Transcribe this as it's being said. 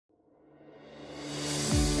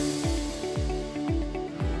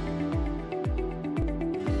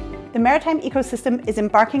maritime ecosystem is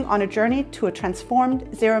embarking on a journey to a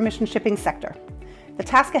transformed zero-emission shipping sector. The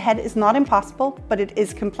task ahead is not impossible, but it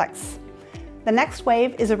is complex. The next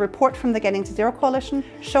wave is a report from the Getting to Zero Coalition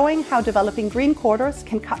showing how developing green corridors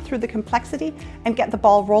can cut through the complexity and get the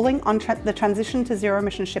ball rolling on the transition to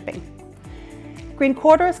zero-emission shipping. Green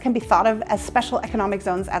corridors can be thought of as special economic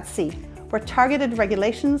zones at sea, where targeted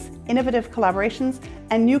regulations, innovative collaborations,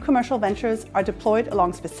 and new commercial ventures are deployed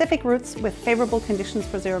along specific routes with favourable conditions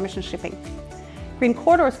for zero-emission shipping. Green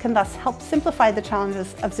corridors can thus help simplify the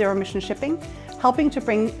challenges of zero-emission shipping, helping to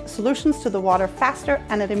bring solutions to the water faster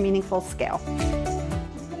and at a meaningful scale.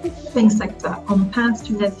 In the shipping sector on path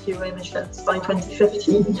to net zero emissions by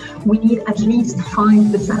 2050, we need at least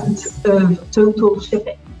 5% of total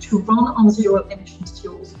shipping to run on zero emissions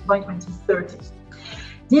fuels by 2030.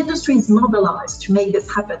 The industry is mobilized to make this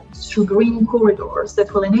happen through green corridors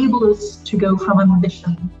that will enable us to go from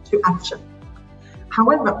ambition to action.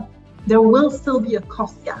 However, there will still be a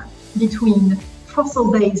cost gap between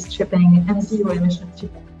fossil-based shipping and zero-emission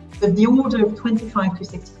shipping of the order of 25 to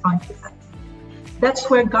 65%. That's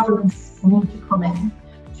where governments need to come in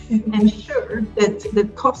to ensure that the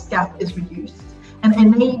cost gap is reduced and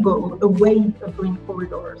enable a wave of green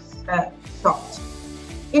corridors to start.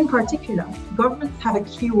 In particular, governments have a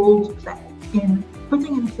key role to play in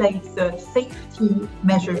putting in place the safety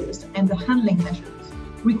measures and the handling measures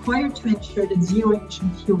required to ensure that zero-emission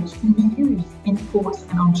fuels can be used in ports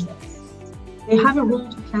and on ships. They have a role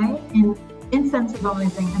to play in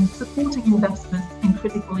incentivizing and supporting investments in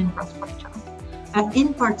critical infrastructure,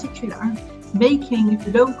 in particular, making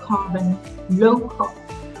low-carbon, low-cost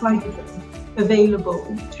hydrogen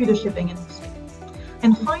available to the shipping industry.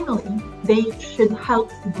 And finally, they should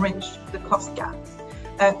help bridge the cost gap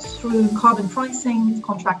through carbon pricing,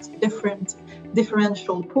 contracts for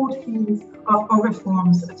differential port fees, or other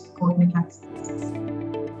forms of support mechanisms.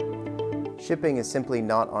 Shipping is simply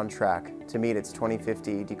not on track to meet its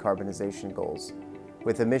 2050 decarbonization goals,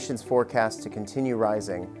 with emissions forecast to continue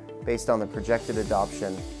rising based on the projected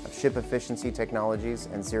adoption of ship efficiency technologies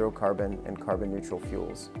and zero carbon and carbon neutral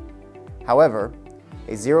fuels. However,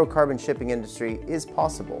 a zero carbon shipping industry is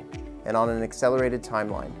possible and on an accelerated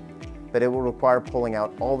timeline, but it will require pulling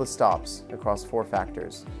out all the stops across 4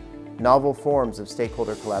 factors: novel forms of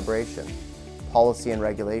stakeholder collaboration, policy and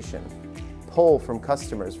regulation, pull from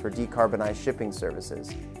customers for decarbonized shipping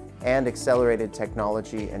services, and accelerated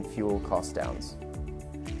technology and fuel cost downs.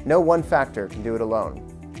 No one factor can do it alone,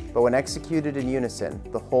 but when executed in unison,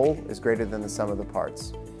 the whole is greater than the sum of the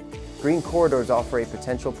parts. Green corridors offer a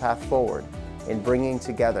potential path forward in bringing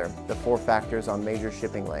together the 4 factors on major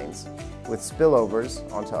shipping lanes, with spillovers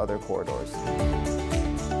onto other corridors.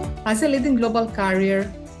 As a leading global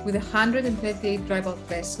carrier with 138 dry bulk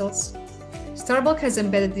vessels, Star Bulk has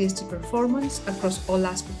embedded ESG performance across all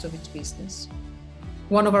aspects of its business.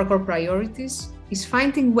 One of our core priorities is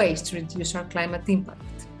finding ways to reduce our climate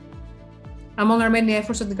impact. Among our many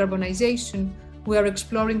efforts on decarbonization, we are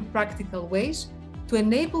exploring practical ways to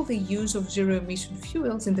enable the use of zero-emission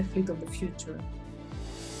fuels in the fleet of the future.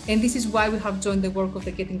 And this is why we have joined the work of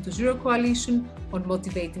the Getting to Zero Coalition on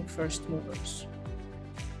motivating first movers.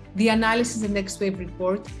 The analysis in the Next Wave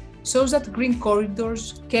report shows that green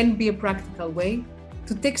corridors can be a practical way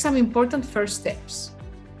to take some important first steps.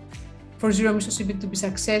 For zero-emission shipping to be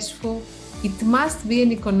successful, it must be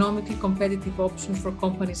an economically competitive option for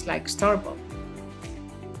companies like Star Bulk.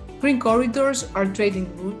 Green corridors are trading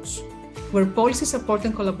routes where policy support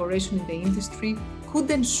and collaboration in the industry could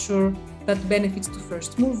ensure that benefits to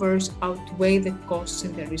first movers outweigh the costs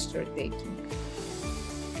and the risks they're taking.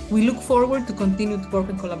 We look forward to continued work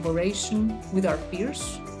and collaboration with our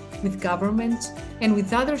peers, with governments, and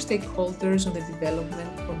with other stakeholders on the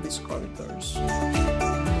development of these corridors.